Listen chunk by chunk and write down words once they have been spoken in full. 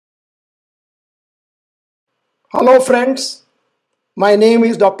Hello friends, my name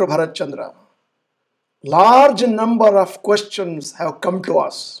is Dr. Bharath Chandra. Large number of questions have come to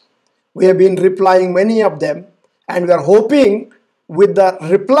us. We have been replying many of them and we are hoping with the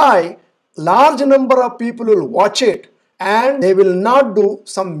reply, large number of people will watch it and they will not do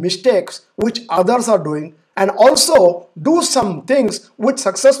some mistakes which others are doing and also do some things which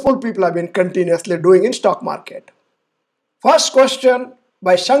successful people have been continuously doing in stock market. First question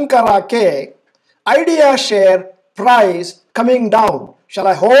by Shankara K. Idea share price coming down. Shall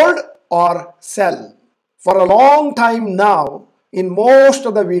I hold or sell? For a long time now, in most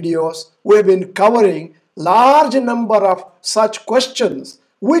of the videos, we've been covering large number of such questions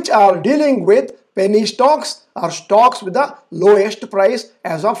which are dealing with penny stocks or stocks with the lowest price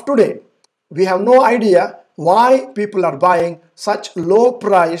as of today. We have no idea why people are buying such low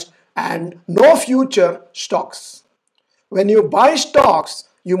priced and no future stocks. When you buy stocks,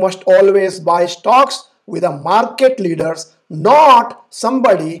 you must always buy stocks with the market leaders, not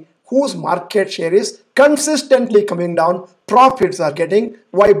somebody whose market share is consistently coming down, profits are getting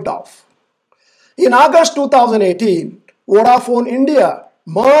wiped off. In August 2018, Vodafone India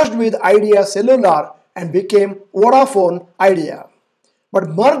merged with Idea Cellular and became Vodafone Idea. But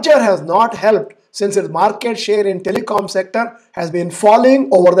merger has not helped since its market share in telecom sector has been falling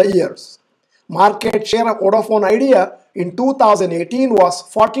over the years. Market share of Vodafone Idea in 2018 was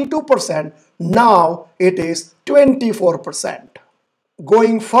 42%, now it is 24%.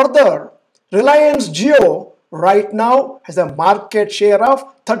 Going further, Reliance Jio right now has a market share of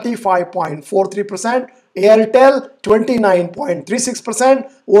 35.43%, Airtel 29.36%,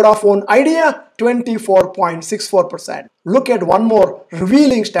 Vodafone Idea 24.64%. Look at one more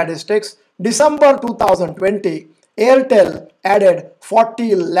revealing statistics. December 2020, Airtel added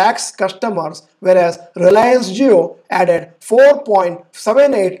 40 lakhs customers, whereas Reliance Jio added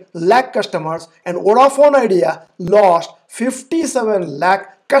 4.78 lakh customers and Vodafone Idea lost 57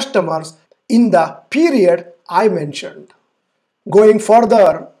 lakh customers in the period I mentioned. Going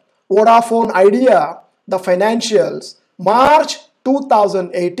further, Vodafone Idea, the financials, March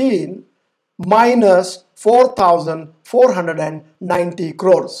 2018 minus 4,490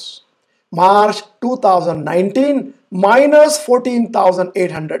 crores. March 2019 minus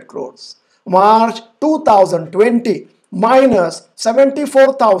 14,800 crores. March 2020 minus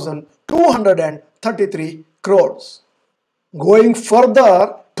 74,233 crores. Going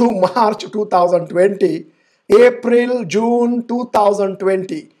further to March 2020, April, June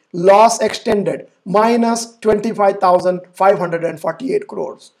 2020, loss extended, minus 25,548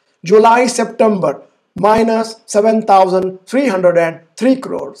 crores. July, September, minus 7,303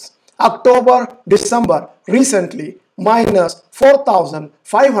 crores. October, December, recently, minus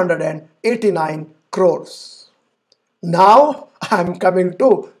 4,589 crores. Now, I'm coming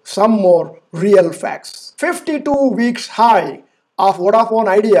to some more real facts. 52 weeks high of Vodafone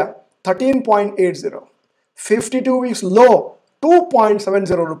Idea, 13.80. 52 weeks low,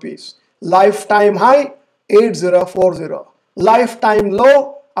 2.70 rupees. Lifetime high, 8040. Lifetime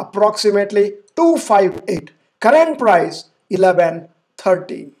low, approximately 258. Current price,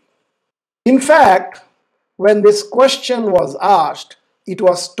 1130. In fact, when this question was asked, it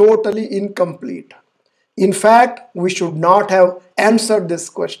was totally incomplete. In fact, we should not have answered this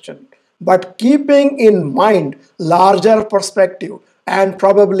question. But keeping in mind larger perspective and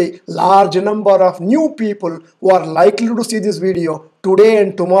probably large number of new people who are likely to see this video today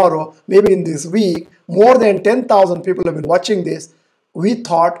and tomorrow, maybe in this week, more than 10,000 people have been watching this, we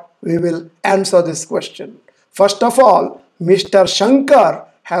thought we will answer this question. First of all, Mr. Shankar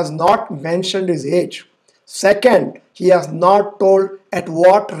has not mentioned his age. Second, he has not told at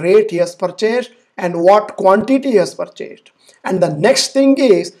what rate he has purchased and what quantity he has purchased. And the next thing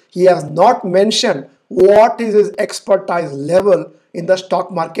is, he has not mentioned what is his expertise level in the stock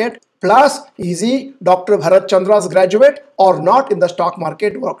market. Plus, is he Dr. Bharath Chandra's graduate or not in the stock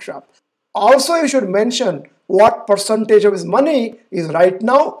market workshop? Also, you should mention what percentage of his money is right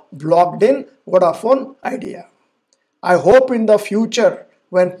now blocked in Vodafone Idea. I hope in the future,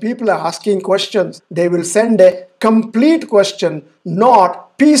 when people are asking questions, they will send a complete question,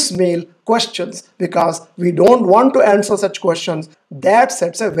 not piecemeal questions, because we don't want to answer such questions. That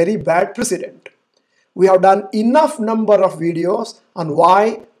sets a very bad precedent. We have done enough number of videos on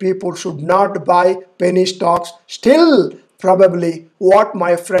why people should not buy penny stocks. Still, probably what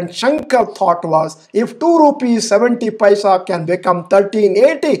my friend Shankar thought was, if 2 rupees 70 paisa can become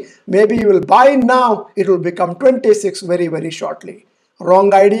 1380, maybe you will buy now, it will become 26 very, very shortly.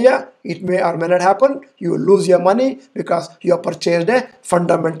 Wrong idea, it may or may not happen. You will lose your money because you have purchased a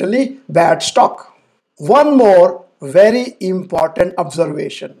fundamentally bad stock. One more very important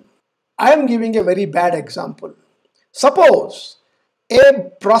observation. I am giving a very bad example. Suppose a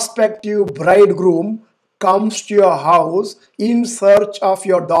prospective bridegroom comes to your house in search of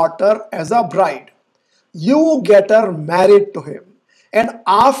your daughter as a bride. You get her married to him. And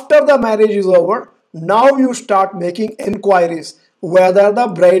after the marriage is over, now you start making inquiries whether the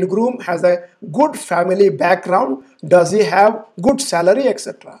bridegroom has a good family background, does he have good salary,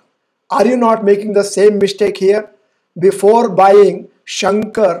 etc. Are you not making the same mistake here? Before buying,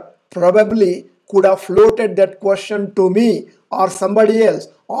 Shankar probably could have floated that question to me or somebody else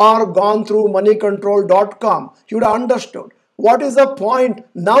or gone through moneycontrol.com. He would have understood. What is the point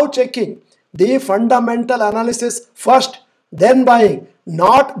now checking the fundamental analysis first, then buying,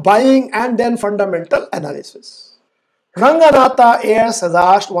 not buying and then fundamental analysis? Ranganatha AS has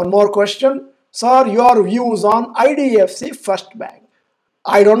asked one more question. Sir, your views on IDFC First Bank.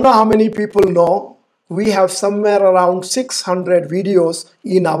 I don't know how many people know, we have somewhere around 600 videos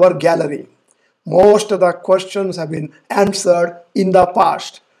in our gallery. Most of the questions have been answered in the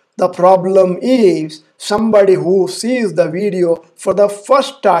past. The problem is somebody who sees the video for the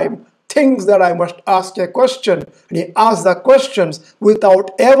first time thinks that I must ask a question, and he asks the questions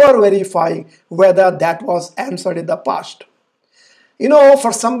without ever verifying whether that was answered in the past. You know,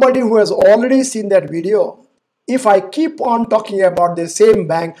 for somebody who has already seen that video, if I keep on talking about the same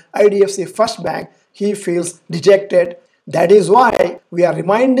bank, IDFC First Bank, he feels dejected. That is why we are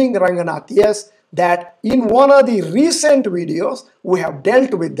reminding Ranganath, yes, that in one of the recent videos, we have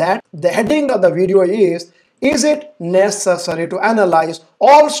dealt with that. The heading of the video is it necessary to analyze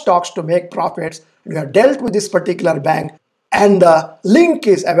all stocks to make profits? We have dealt with this particular bank, and the link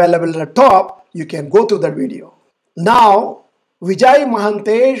is available at the top. You can go to the video. Now, Vijay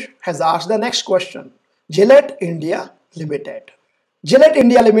Mahantej has asked the next question. Gillette India Limited. Gillette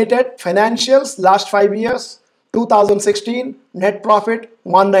India Limited financials last 5 years. 2016 net profit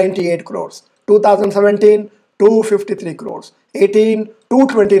 198 crores. 2017 253 crores. 18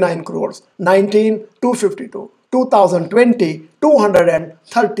 229 crores. 19 252. 2020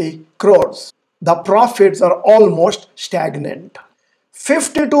 230 crores. The profits are almost stagnant.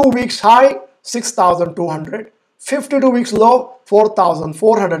 52 weeks high 6,200. 52 weeks low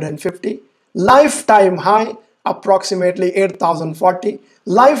 4,450. Lifetime high approximately 8,040.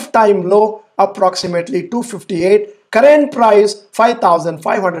 Lifetime low approximately 258. Current price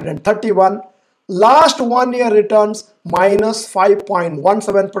 5,531. Last 1 year returns minus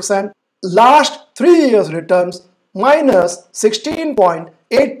 5.17%. Last 3 years returns minus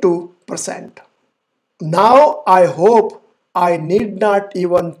 16.82%. Now I hope I need not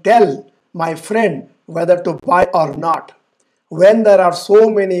even tell my friend whether to buy or not. When there are so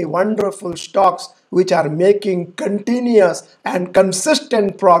many wonderful stocks which are making continuous and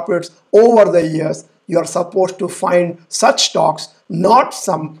consistent profits over the years, you are supposed to find such stocks, not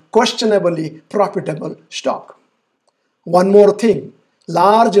some questionably profitable stock. One more thing,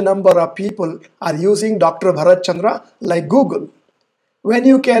 large number of people are using Dr. Bharath Chandra like Google. When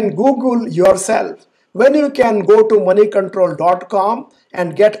you can Google yourself, when you can go to moneycontrol.com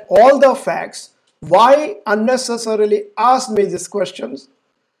and get all the facts, why unnecessarily ask me these questions?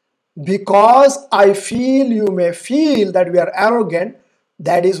 Because I feel you may feel that we are arrogant.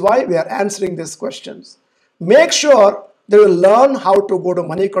 That is why we are answering these questions. Make sure that you learn how to go to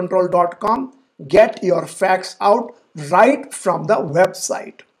moneycontrol.com, get your facts out right from the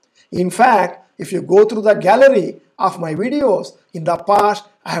website. In fact, if you go through the gallery of my videos in the past,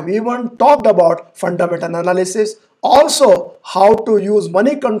 I have even talked about fundamental analysis, also how to use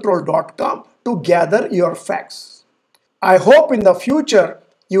moneycontrol.com to gather your facts. I hope in the future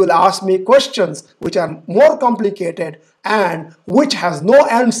you will ask me questions which are more complicated and which has no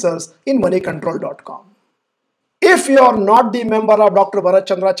answers in moneycontrol.com. If you are not the member of Dr. Bharath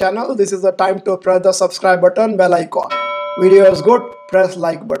Chandra channel, this is the time to press the subscribe button, bell icon. Video is good, press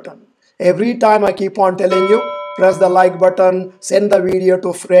like button. Every time I keep on telling you, press the like button, send the video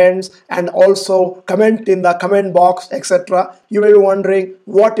to friends, and also comment in the comment box, etc. You may be wondering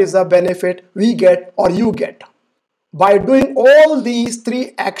what is the benefit we get or you get. By doing all these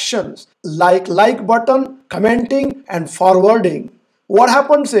three actions, like button, commenting, and forwarding, what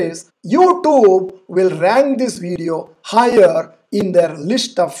happens is YouTube will rank this video higher in their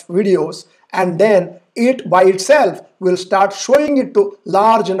list of videos, and then it by itself will start showing it to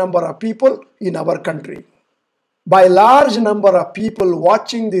large number of people in our country. By large number of people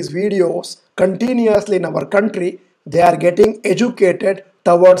watching these videos continuously in our country, they are getting educated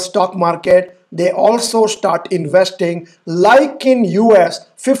towards stock market. They also start investing. Like in US,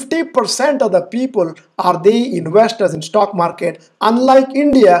 50% of the people are the investors in stock market. Unlike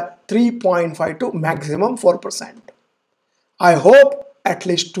India, 3.5 to maximum 4%. I hope at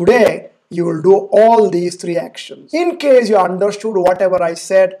least today you will do all these three actions. In case you understood whatever I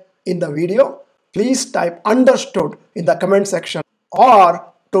said in the video, please type understood in the comment section, or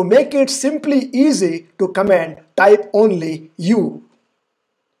to make it simply easy to comment, type only you.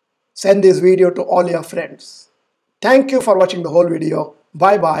 Send this video to all your friends. Thank you for watching the whole video.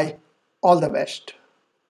 Bye bye. All the best.